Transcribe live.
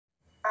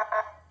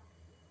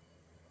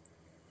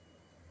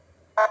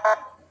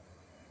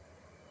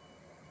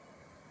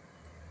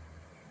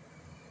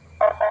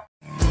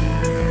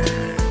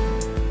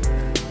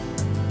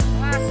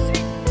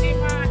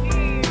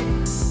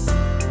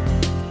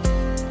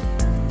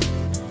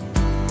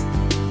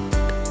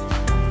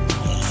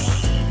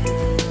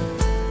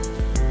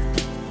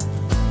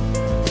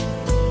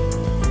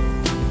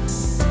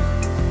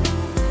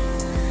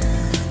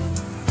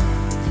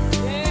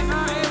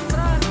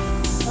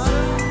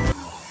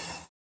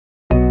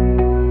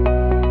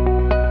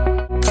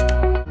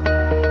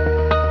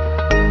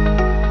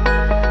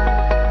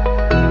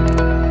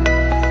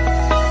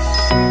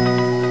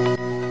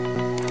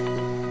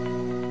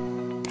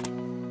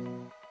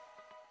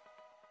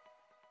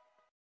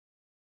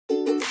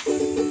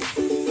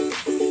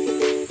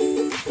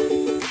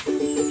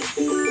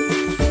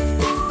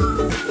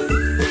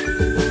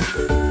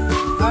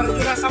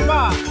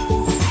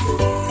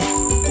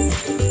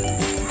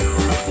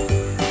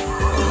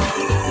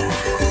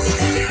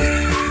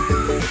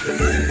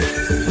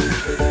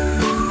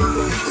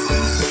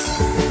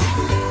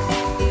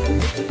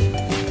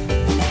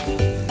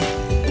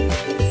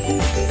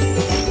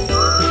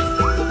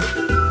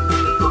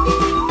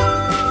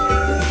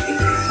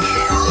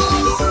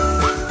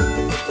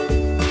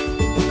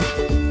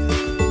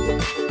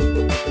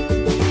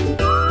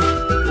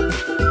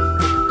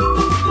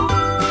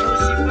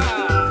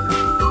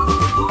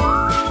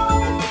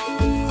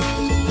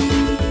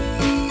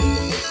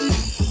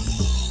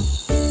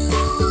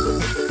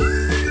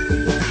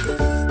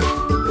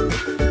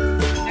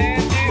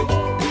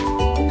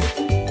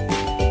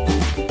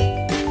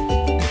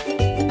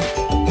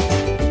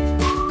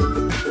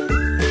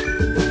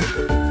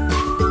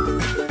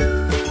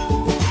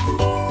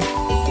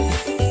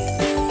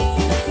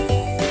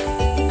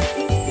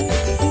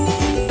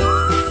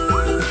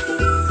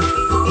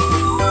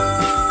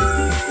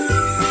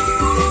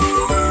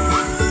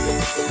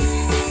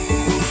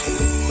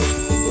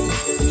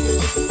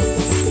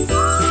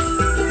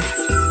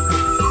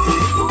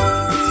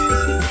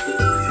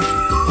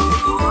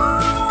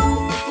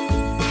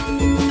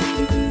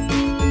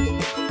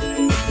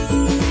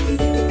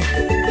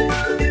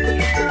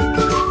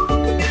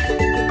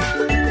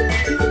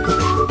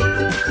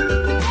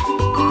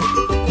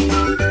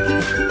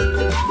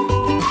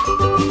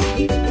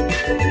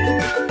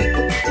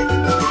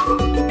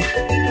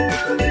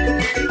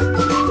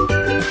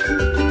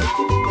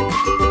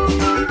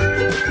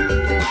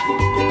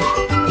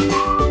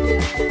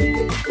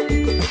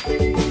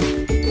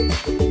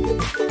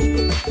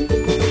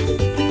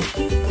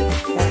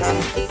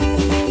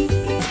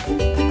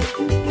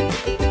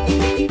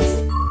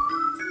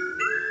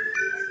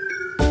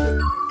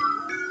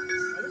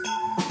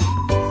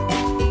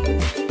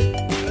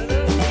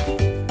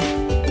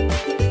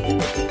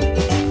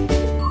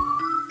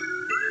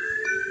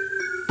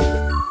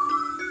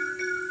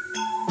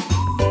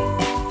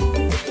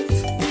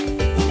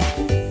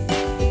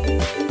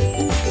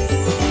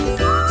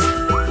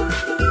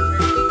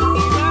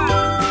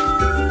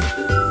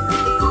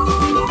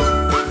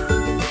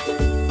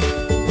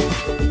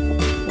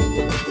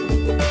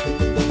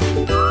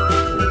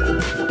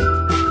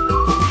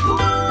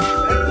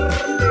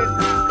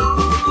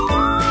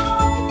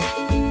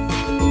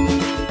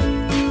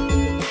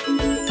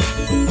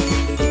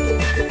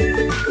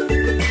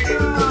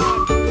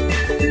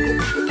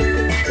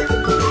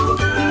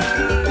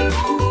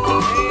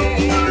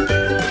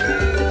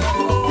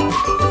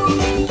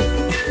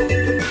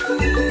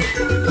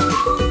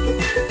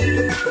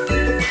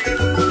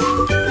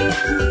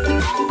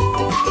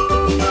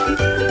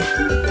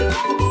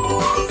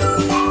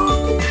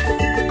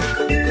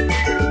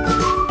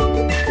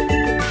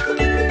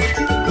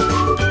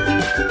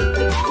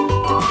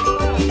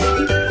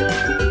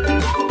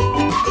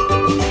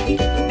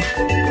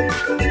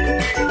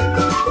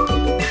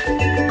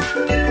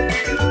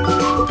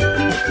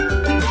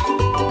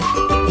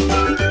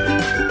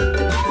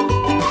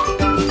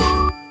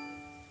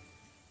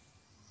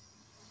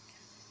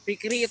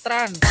kiri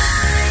trans.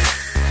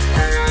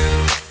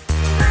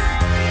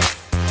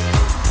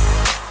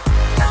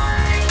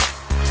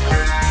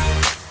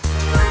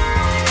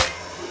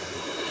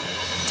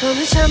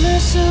 더는 참을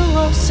수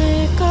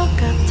없을 것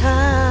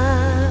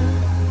같아.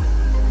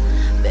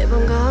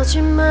 매번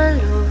거짓말로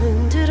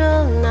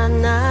흔들어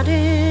난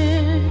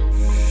나를.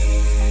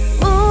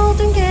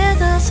 모든 게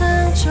다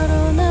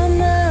상처로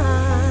남아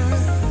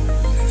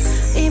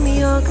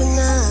이미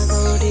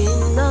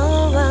어긋나버린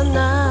너와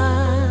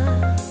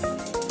나.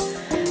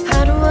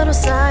 하루하루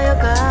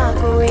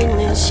쌓여가고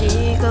있는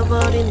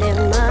식어버린 내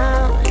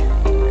맘.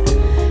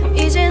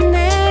 이젠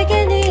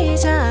내겐 이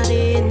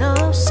자리는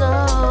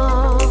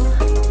없어.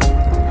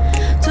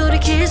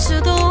 돌이킬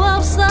수도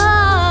없어.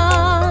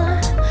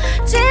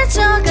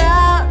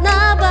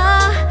 지쳐가나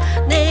봐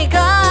내가.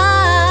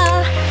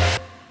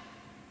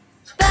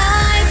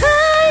 Bye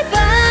bye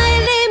bye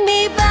leave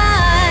me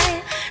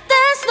by.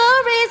 There's no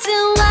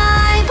reason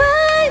why.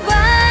 Bye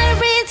bye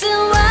reason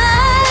why.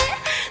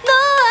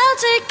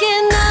 놓아줄게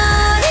널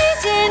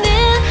이제는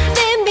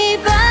leave me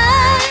by.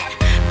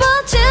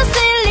 But you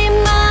still in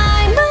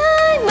my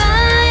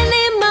mind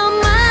in my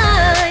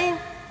mind.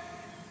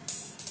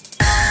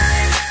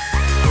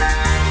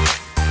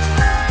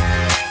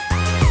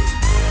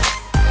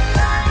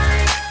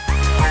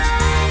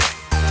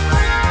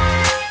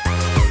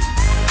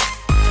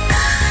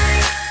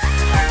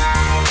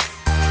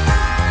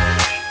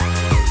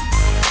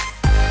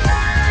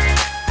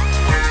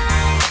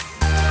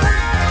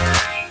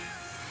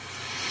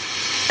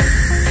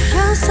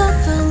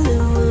 흘렸었던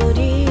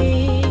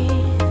눈물이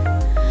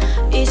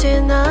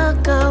이젠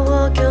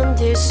아까워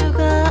견딜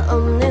수가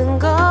없는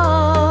걸.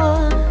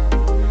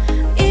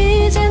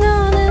 이제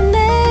너는 내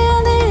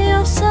안에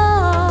없어.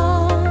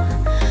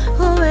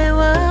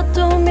 후회와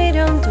또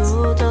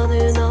미련도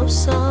더는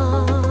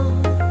없어.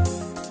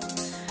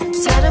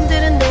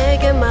 사람들은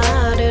내게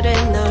말을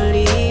해 널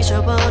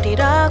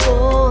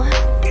잊어버리라고.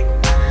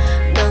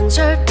 넌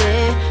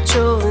절대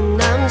좋은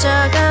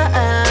남자가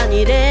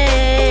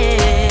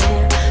아니래.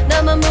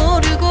 나만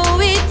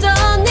모르고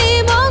있던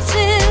네 모습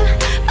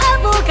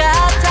바보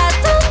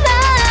같았던 날.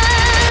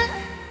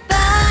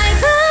 Bye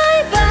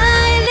bye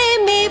bye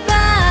leave me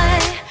by.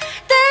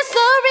 There's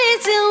no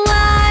reason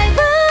why.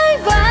 Bye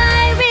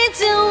bye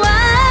reason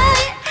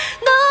why.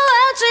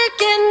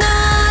 놓아줄게 널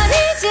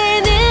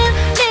이제는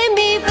leave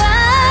me by.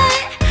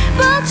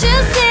 But you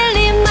still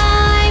in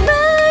my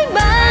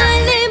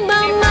mind in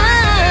my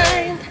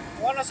mind.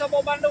 Wala sa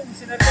bandung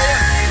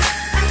sinerjaya.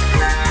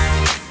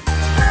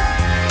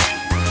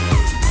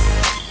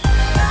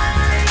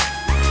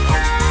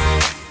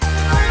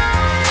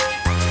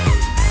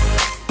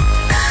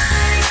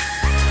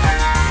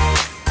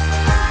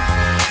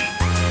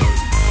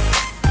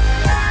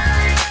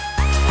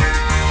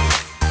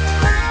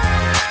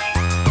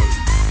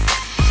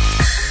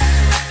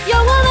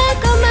 영원할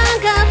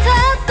것만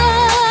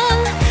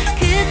같았던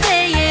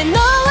그때의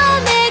너와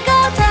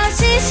내가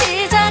다시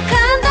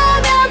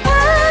시작한다면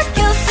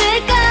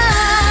바뀌었을까.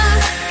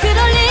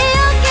 그럴 리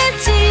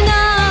없겠지.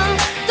 넌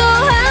또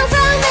항상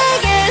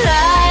내게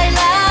lie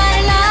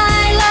lie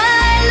lie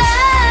lie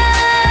lie.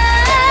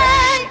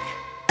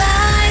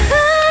 Bye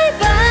bye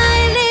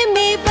bye leave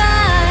me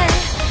by.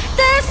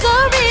 There's no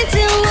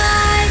reason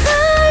why.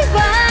 Bye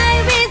bye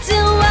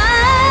reason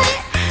why.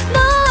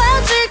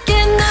 놓아줄게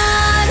널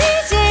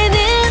이제는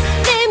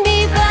leave me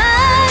by.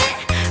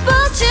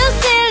 But you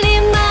still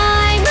in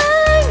my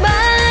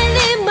mind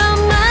in my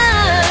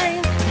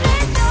mind.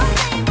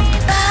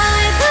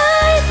 Bye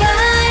bye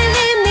bye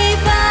leave me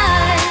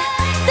by.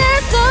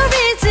 There's no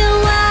reason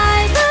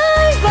why.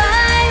 Bye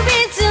bye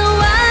reason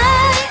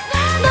why.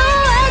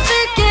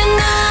 놓아줄게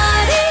널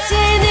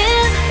이제는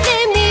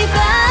leave me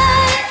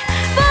by.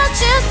 But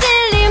you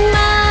still in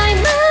my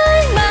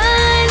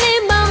mind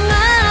in my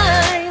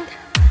mind.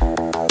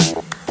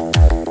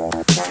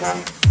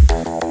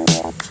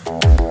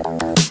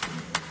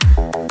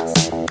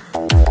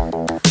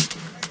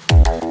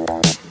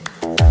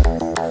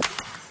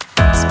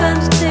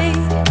 Spend a day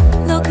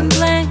looking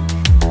blank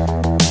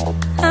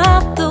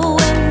out the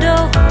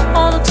window.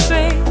 All looks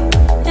great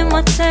in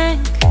my tank.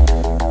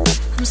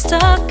 I'm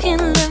stuck in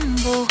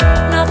limbo.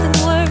 Nothing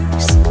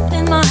works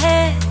in my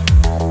head.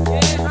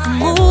 I'm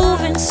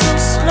moving so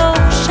slow.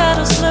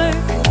 Shadows lurk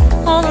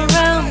all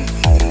around.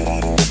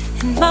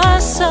 In my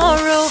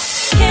sorrow,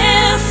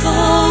 can't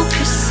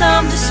focus.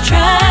 I'm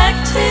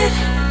distracted,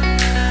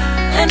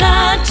 and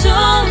I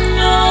don't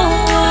know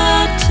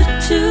what to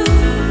do.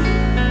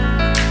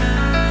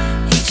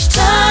 Each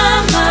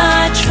time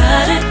I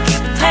try to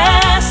get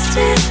past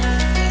it,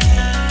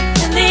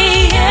 in the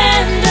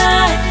end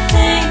I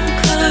think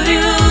of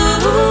you.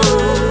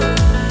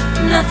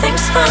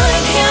 Nothing's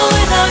fine here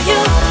without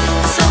you.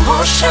 The sun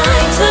won't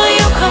shine till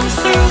you come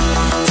through.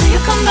 Till you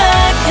come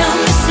back, I'm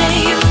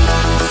missing you.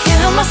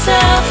 Can't help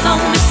myself,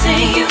 I'm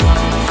missing you.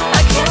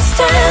 I can't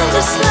stand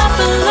this life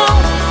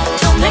alone.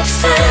 Don't make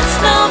sense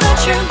now that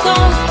you're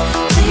gone.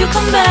 Till you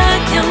come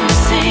back, I'm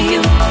missing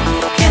you.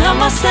 Can't help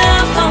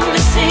myself, I'm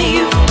missing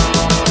you.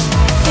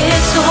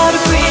 It's so hard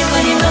to breathe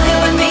when you're not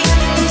here with me.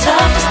 And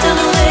tough tough is still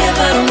to live,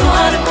 I don't know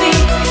how to be.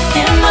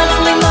 In my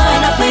lonely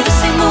mind, I play the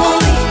same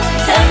movie.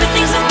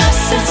 Everything's a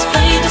mess, it's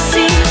plain to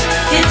see.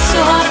 It's so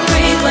hard to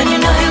breathe when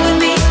you're not here with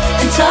me.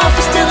 And tough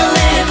is still to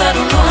live, I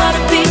don't know how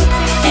to be.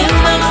 In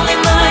my lonely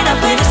mind, I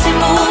play the same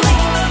movie.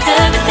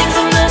 Everything's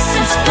a mess,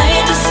 it's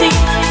plain to see.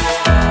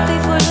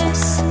 Before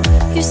this,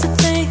 used to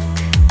think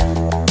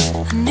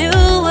I knew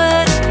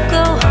where to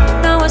go.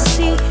 Now I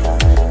see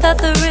that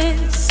there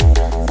is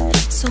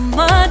so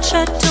much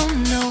I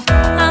don't know.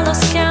 I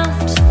lost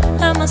count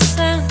and my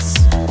sense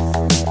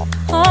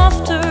of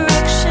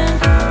direction.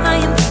 I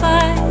am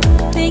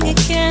fighting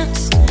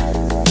against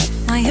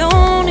my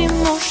own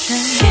emotion.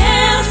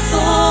 Can't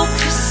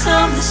focus,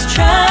 I'm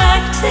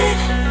distracted,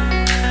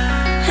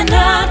 and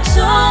I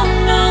don't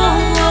know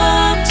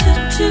what to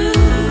do.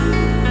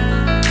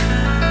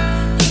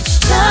 Each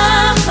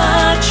time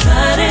I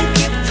try to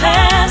get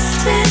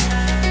past it,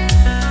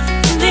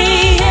 in the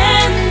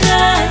end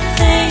I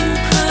think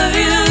of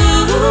you.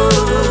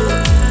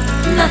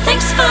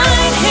 Nothing's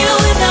fine here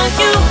without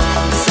you.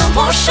 The sun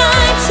won't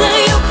shine till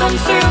you come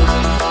through.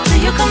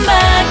 Till you come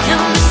back,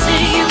 I'm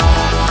missing you.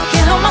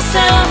 Can't help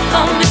myself,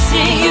 I'm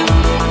missing you.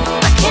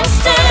 I can't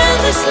stand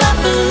this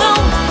life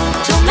alone.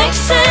 Don't make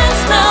sense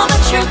now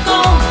that you're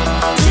gone.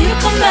 Till you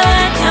come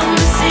back, I'm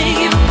missing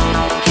you.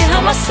 Can't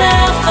help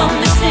myself, I'm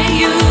missing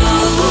you.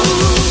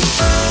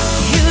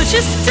 You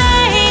just